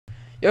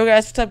Yo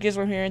guys, what's up,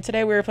 Gizmo here, and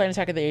today we're playing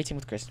Attack of the A-Team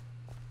with Chris.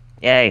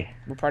 Yay.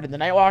 We're part of the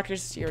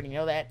Nightwalkers, you already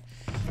know that.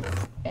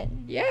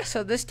 And yeah,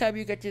 so this time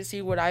you get to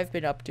see what I've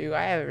been up to.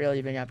 I haven't really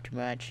been up to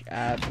much.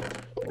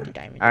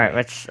 Alright,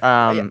 let's,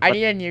 I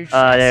need a new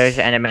chest. there's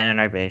an enderman in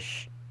our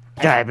base.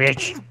 Die,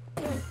 bitch!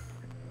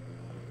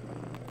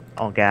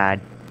 Oh god.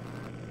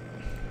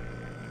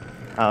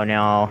 Oh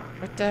no.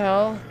 What the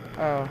hell?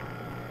 Oh.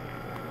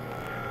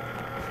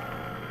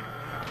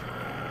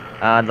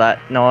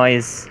 That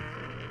noise.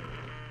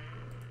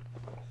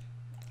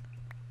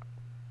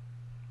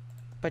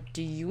 But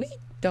do you eat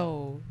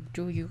though?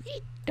 Do you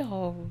eat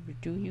though?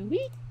 Do you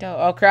eat though?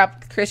 Oh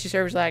crap, Chris, your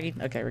server's lagging.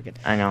 Okay, we're good.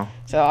 I know.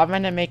 So I'm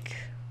gonna make...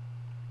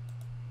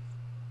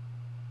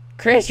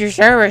 Chris, your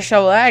server's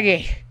so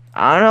laggy.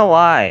 I don't know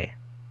why.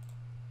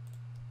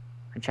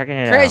 I'm checking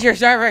it Chris, out. your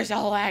server's so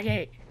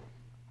laggy.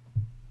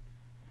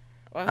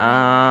 Well,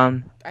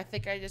 I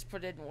think I just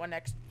put in one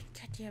extra.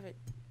 God damn it.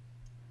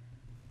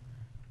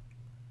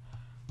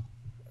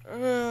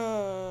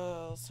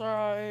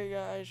 Sorry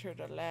guys for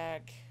the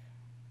lag.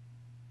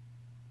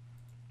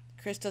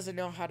 Chris doesn't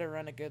know how to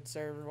run a good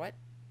server. What?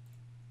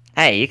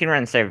 Hey, you can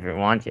run the server if you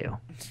want to.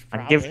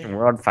 I'll give you the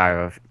world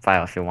file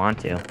if you want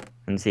to.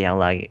 And see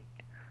how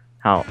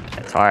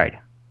it's hard.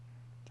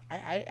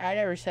 I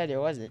never said it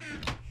wasn't.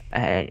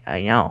 I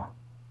know.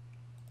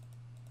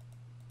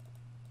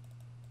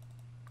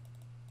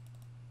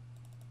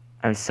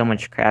 I have so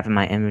much crap in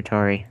my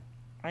inventory.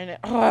 I know.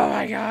 Oh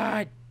my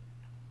god.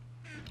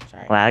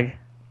 Sorry. Lag?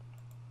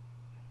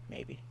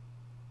 Maybe.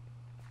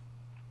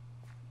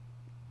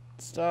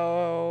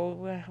 So,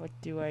 what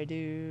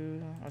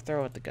do? I'll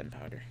throw out the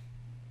gunpowder.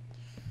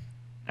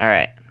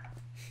 Alright.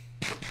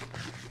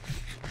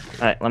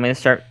 Alright, let me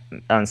start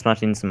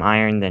smelting some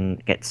iron,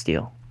 then get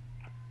steel.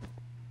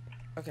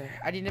 Okay,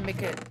 I need to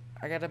make it.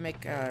 I gotta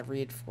make a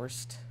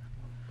reinforced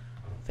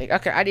thing.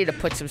 Okay, I need to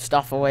put some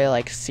stuff away,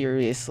 like,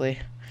 seriously.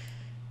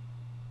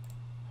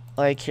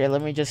 Like, here,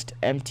 let me just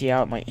empty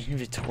out my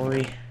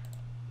inventory.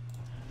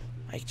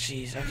 Like,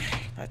 jeez, okay.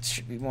 That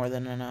should be more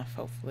than enough,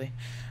 hopefully.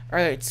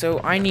 Alright, so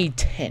I need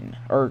 10.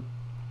 Or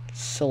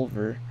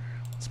silver.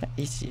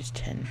 Let's use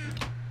 10.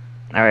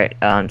 Alright,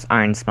 it's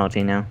iron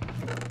smelting now.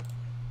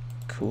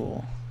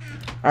 Cool.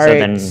 So Alright,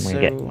 then we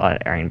get a lot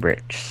of iron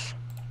bricks.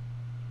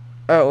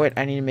 Oh, wait,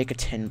 I need to make a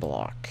 10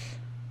 block.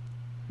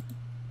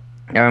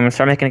 Now I'm gonna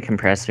start making a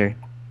compressor.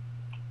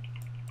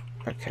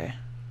 Okay.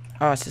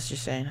 Oh, it's just you're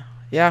saying.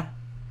 Yeah.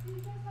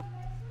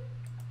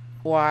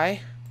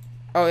 Why?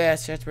 Oh, yeah,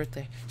 it's your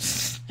birthday.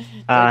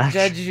 Don't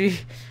judge me.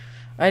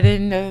 I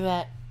didn't know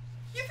that.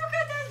 You forgot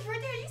that was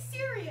birthday? Are you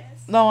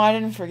serious? No, I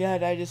didn't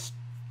forget. I just...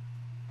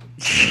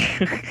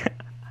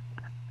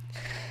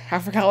 I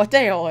forgot what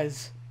day it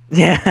was.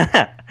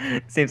 Yeah.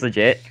 Seems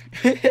legit.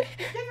 You have your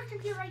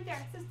computer right there.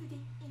 It says the date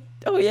in it.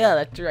 Oh, yeah,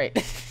 that's right.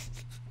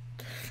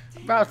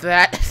 About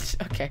that.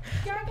 Okay.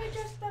 You gotta get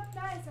dressed up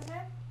nice,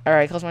 okay?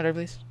 Alright, close my door,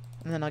 please.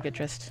 And then I'll get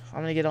dressed.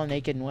 I'm gonna get all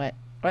naked and wet.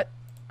 What?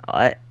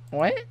 What?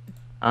 What?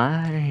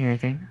 I didn't hear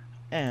anything.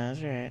 Yeah,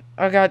 that's right.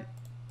 Oh, God.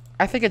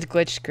 I think it's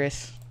glitched,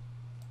 Chris.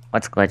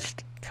 What's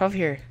glitched? Come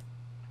here.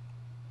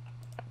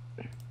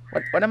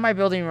 What am I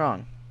building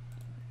wrong?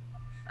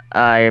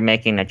 You're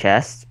making a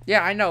chest?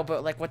 Yeah, I know,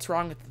 but, like, what's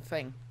wrong with the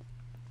thing?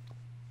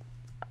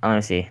 Let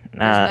me see. There's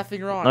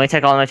nothing wrong. Let me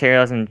take all the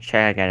materials and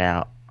check it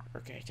out.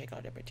 Okay, take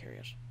all the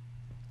materials.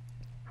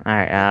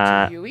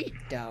 Alright, do you eat,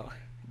 though?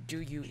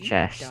 Do you eat,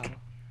 chest. though?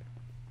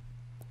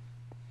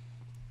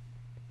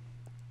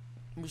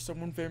 Was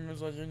someone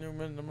famous like you knew,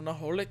 man? I'm gonna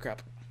holy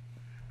crap.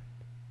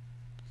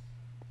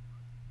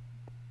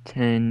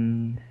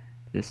 10.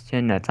 This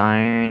 10, that's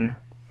iron.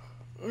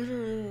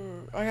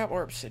 I got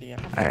more obsidian.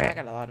 Alright. I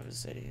got a lot of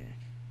obsidian.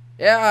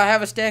 Yeah, I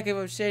have a stack of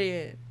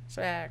obsidian.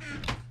 Stack.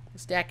 A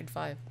stack and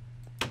 5.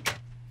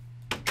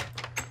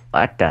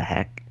 What the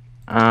heck?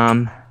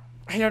 I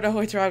don't know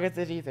what's wrong with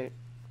it either.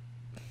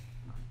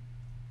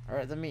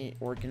 Alright, let me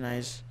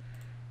organize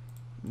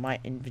my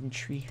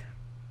inventory.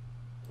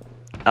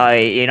 Oh,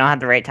 you don't have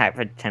the right type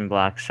for 10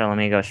 blocks, so let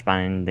me go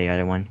spawn the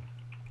other one.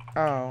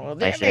 Oh, well,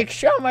 that makes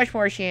so much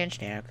more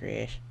sense now,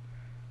 Chris.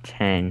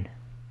 10.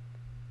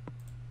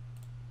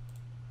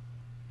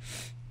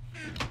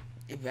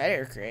 You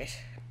better, Chris.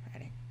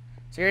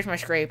 So here's my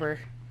scraper.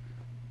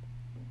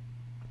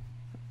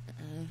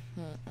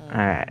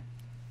 Alright.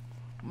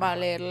 My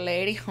little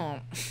lady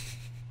hump.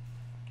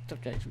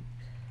 Okay,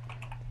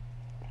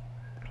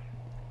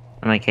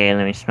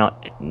 let me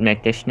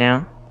make this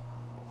now.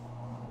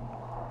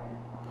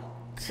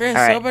 Chris,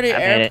 All right, somebody I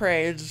made air it.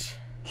 praise.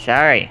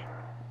 Sorry.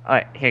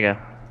 Alright, here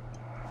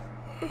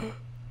you go.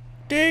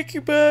 Thank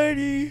you,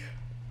 buddy.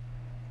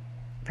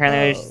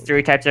 Apparently there's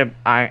 3 types of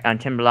iron,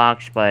 10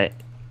 blocks, but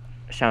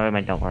some of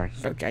them don't work.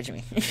 Don't judge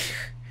me.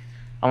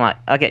 Oh my,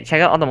 okay, check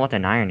out all the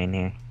molten iron in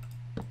here.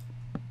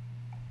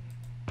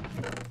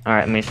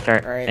 Alright, let me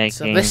start Alright, making...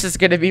 so this is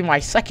gonna be my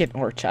second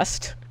ore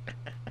chest.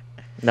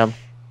 No.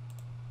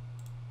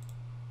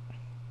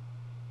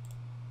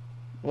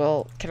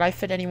 Well, can I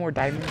fit any more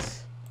diamonds?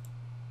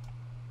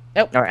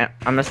 Nope. Alright,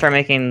 I'm gonna start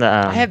making the.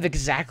 I have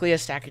exactly a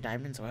stack of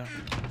diamonds. Wow.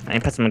 I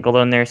put some gold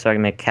in there so I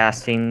can make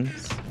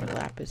castings. Or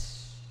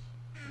lapis.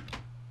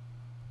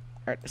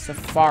 Alright,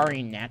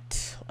 safari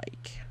net.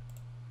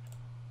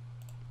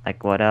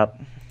 Like what up?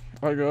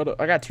 I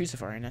got 2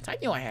 safari nets. I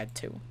knew I had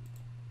 2.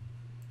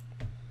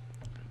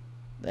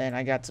 Then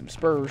I got some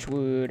spruce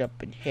wood up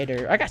in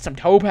here. I got some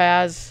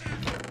topaz.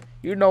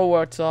 You know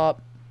what's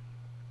up.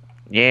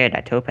 Yeah,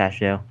 that topaz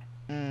though.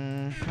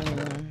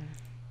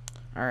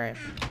 Alright.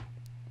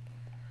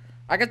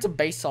 I got some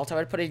base salt. I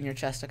would put it in your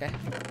chest, okay?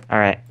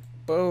 Alright.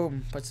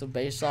 Boom. Put some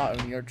base salt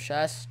in your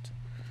chest.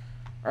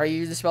 Are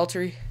you the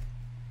smeltery?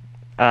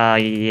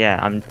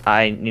 Yeah,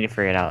 I need to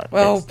figure it out.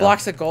 Well, It's,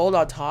 blocks of gold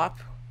on top.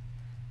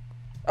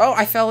 Oh,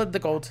 I fell in the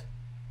gold.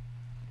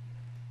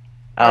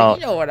 Oh,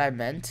 You know what I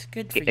meant.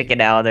 Good for you.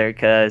 get out of there,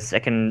 cause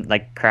it can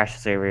like crash the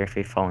server if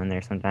you fall in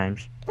there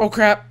sometimes. Oh,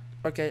 crap.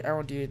 Okay, I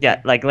won't do it.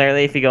 Yeah, like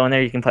literally, if you go in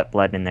there, you can put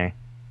blood in there.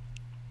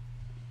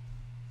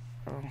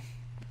 Oh.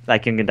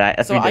 Like you can die.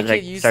 That's So when I you can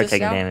like use start this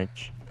taking now?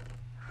 damage.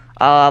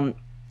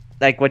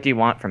 Like what do you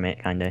want from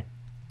it, kinda?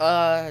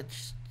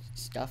 Just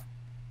stuff.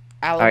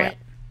 Aluminite.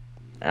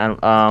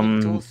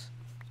 Tools. Tools.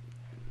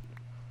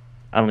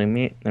 Let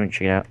me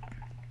check it out.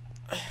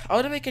 I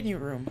want to make a new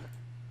room.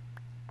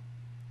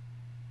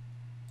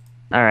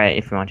 All right,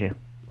 if you want to.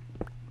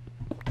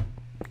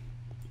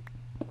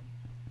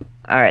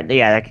 All right,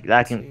 yeah,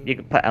 that can you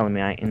can put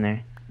aluminite in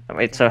there.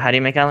 Wait, so how do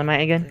you make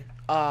aluminite again?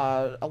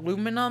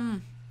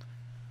 Aluminum,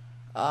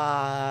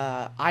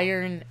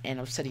 iron, and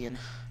obsidian.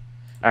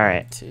 All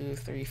right. 2,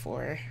 3,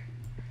 4,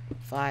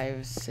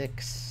 5,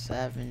 6,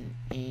 7,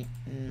 8,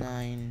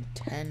 9,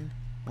 10.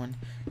 1,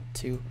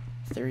 2,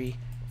 3,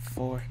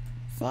 4,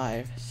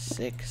 5,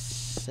 6,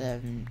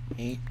 7,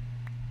 8,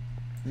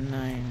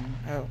 9.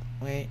 Oh,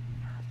 wait.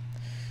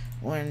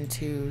 1,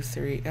 2,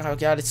 3. Oh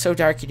god, it's so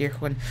dark in here.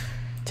 1,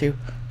 2,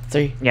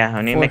 3. Yeah,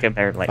 I need to 4, make a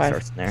better light 5,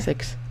 source in there.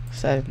 6,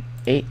 7,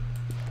 8,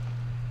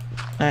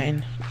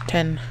 9,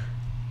 10.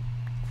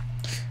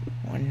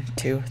 1,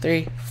 2,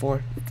 3,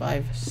 4,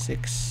 5,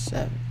 6,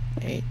 7,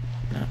 8,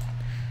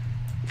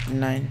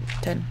 9,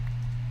 10.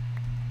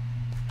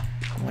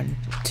 1,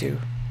 2.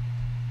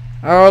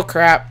 Oh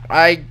crap!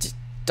 I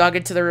dug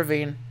into the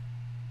ravine.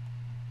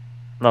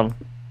 Lol.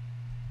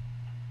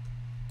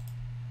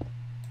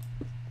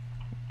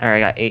 Alright, I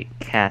got 8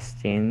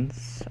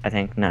 castings. I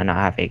think no, I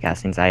have 8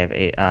 castings. I have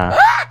 8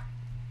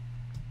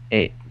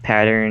 8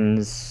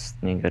 patterns.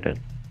 Let me go to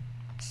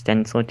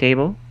stencil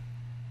table.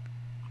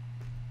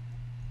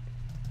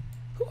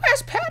 Who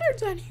has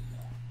patterns anymore?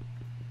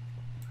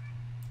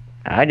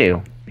 I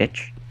do,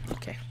 bitch.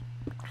 Okay.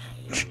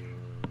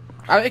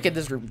 I'm making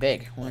this room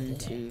big. 1,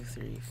 2,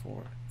 3,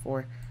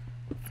 4,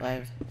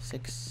 5,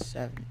 6,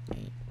 7,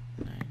 8,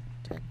 9,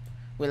 10.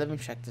 Wait, let me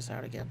check this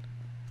out again.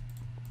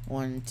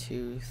 1,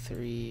 2,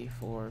 3,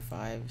 4,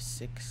 5,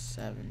 6,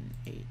 7,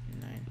 8,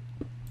 9,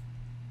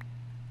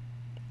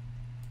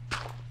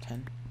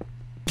 10.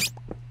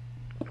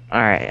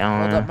 Alright,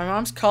 Hold up, my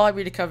mom's calling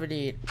me to come and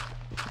eat.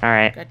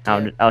 alright,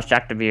 God I'll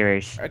check the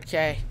viewers.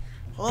 Okay.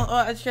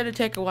 Well, it's gonna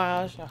take a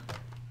while. So.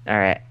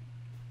 Alright.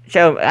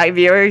 So, hi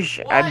viewers,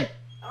 I'm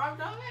I'm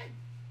coming.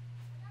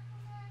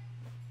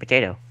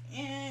 Potato.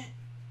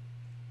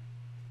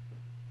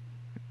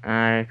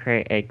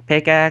 Create a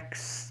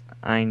pickaxe.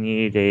 I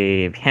need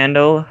a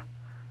handle.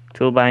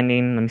 Tool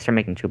binding. Let me start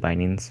making tool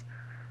bindings.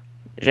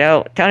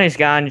 So, Tony's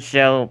gone,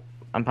 so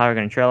I'm probably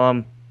gonna drill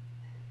him.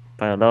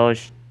 Put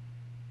those.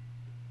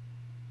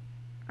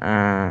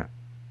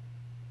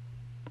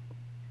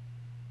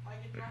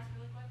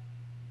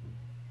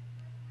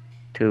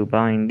 Tool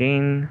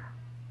binding.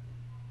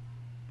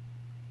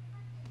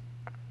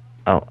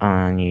 Oh,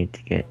 I need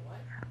to get.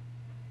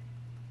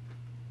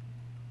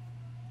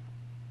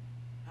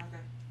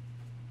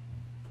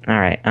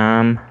 Alright,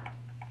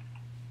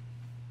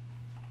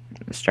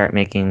 start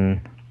making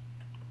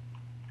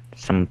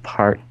some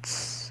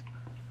parts.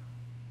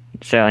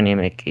 So I need to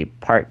make a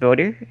part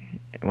builder,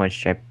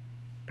 which I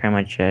pretty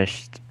much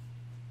just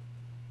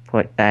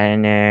put that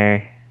in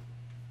there.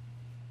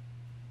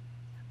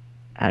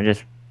 I'll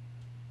just,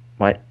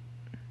 what?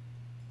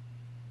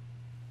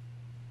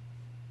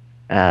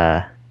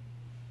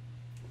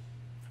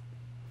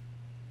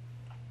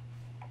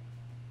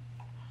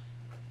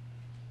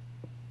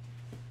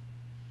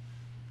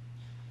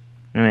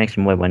 I'm gonna make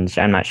some wood ones.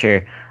 I'm not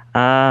sure.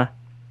 Oh,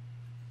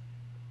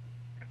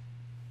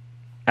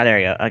 there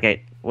we go.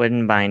 Okay,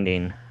 wooden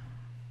binding.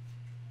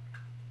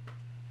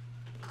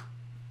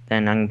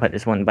 Then I'm gonna put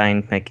this one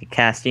bind, make a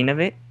casting of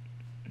it.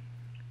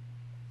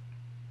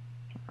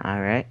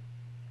 Alright.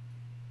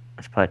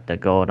 Let's put the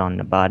gold on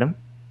the bottom.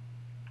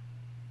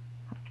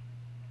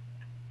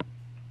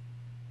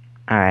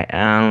 Alright,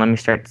 let me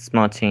start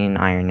smelting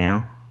iron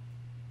now.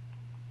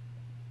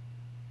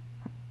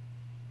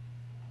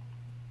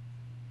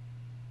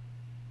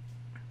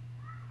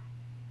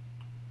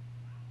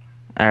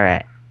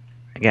 Alright,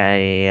 I got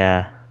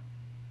a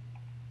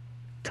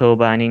tool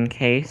binding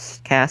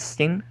case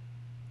casting.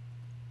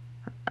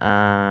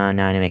 Now I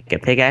need to make a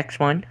pickaxe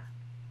one.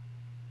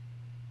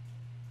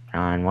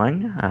 on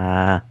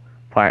one.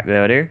 Part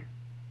builder.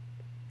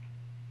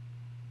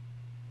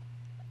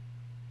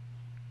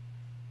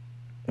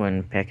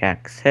 One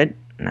pickaxe hit.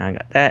 Now I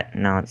got that.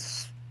 Now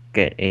let's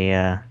get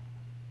a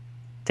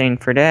thing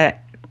for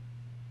that.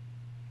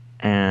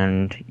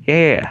 And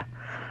yeah.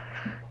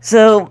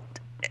 So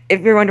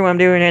if you're wondering what I'm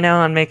doing right now,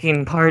 I'm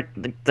making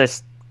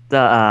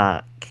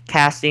the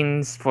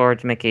castings to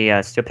make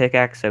a steel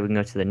pickaxe, so we can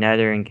go to the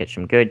Nether and get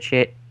some good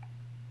shit.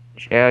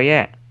 So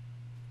yeah.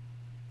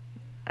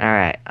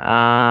 Alright,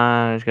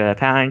 let's go to the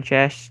pound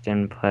chest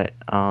and put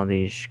all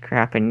these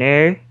crap in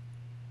there.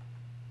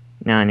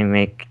 Now I need to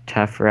make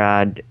tough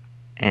rod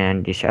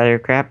and this other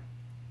crap.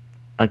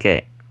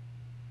 Okay.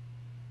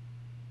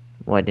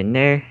 What in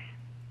there?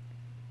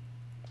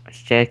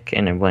 Stick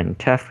and then one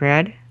tough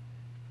rod.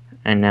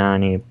 And now I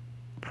need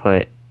to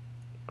put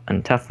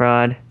one tough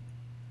rod.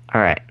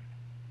 Alright.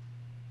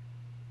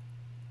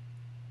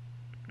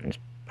 Let's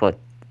put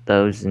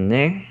those in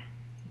there.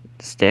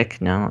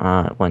 Stick,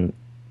 no, one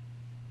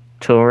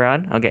tool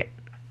rod. Okay.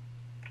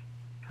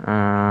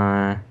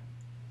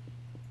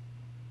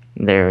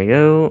 There we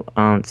go.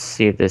 Let's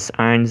see if this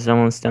iron's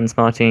almost done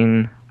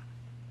smelting.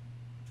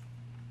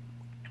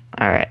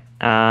 Alright.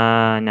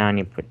 Now I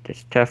need to put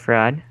this tough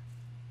rod.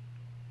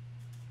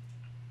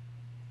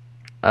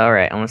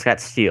 Alright, almost got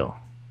steel.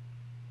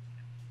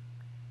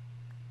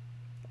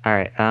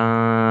 Alright,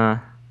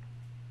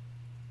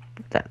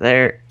 put that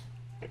there.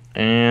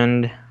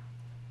 And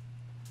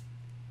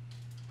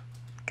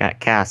got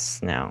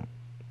casts now.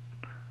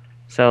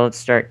 So let's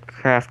start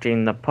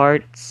crafting the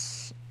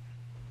parts.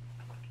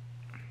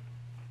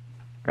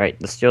 Right,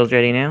 the steel's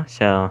ready now,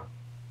 so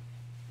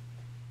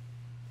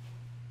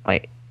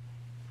wait.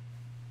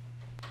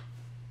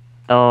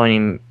 Oh, I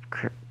need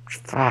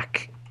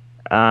fuck.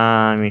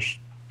 Let me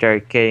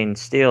start getting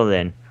steel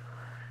then.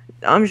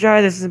 I'm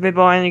sorry this is a bit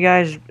boring, you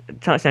guys.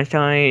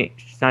 Tony,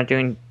 she's not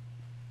doing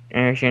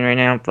anything right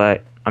now,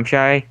 but I'm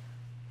sorry.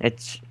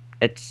 It's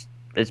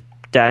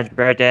Dad's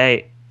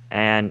birthday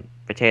and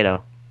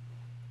potato.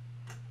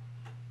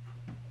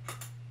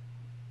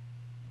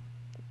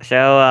 So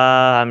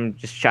I'm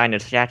just trying to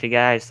distract you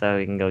guys so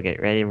you can go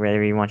get ready,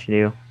 whatever you want to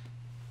do.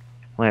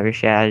 Whatever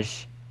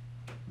shaz.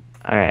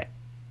 Alright.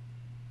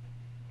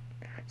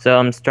 So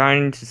I'm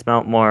starting to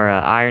smelt more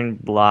iron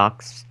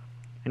blocks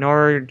in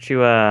order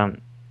to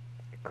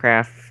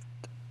craft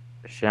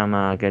some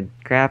good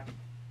crap.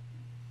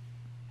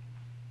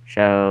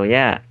 So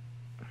yeah.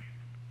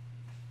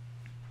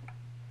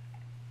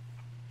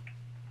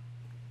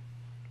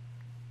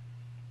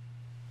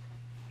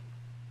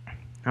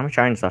 How much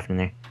iron's left in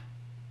there?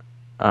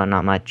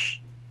 Not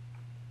much.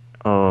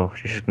 Oh,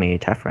 this is gonna be a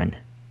tough run.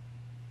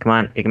 Come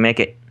on, you can make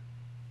it.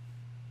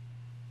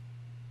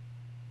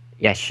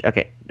 Yes,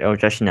 okay. Oh,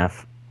 just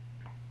enough.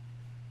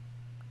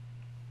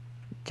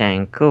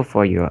 Thank you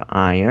for your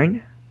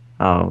iron.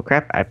 Oh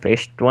crap, I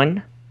placed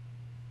one.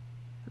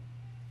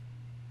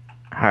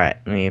 Alright,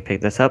 let me pick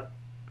this up.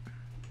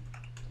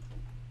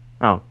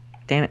 Oh,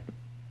 damn it.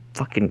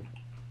 Fucking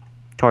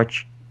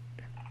torch.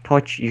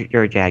 Torch,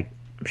 you're a jag.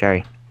 I'm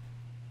sorry.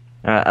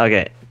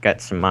 Okay,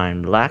 got some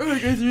iron black.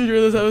 Alright guys, if you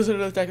enjoyed this episode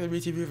of Attack of the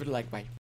BTV, like, bye.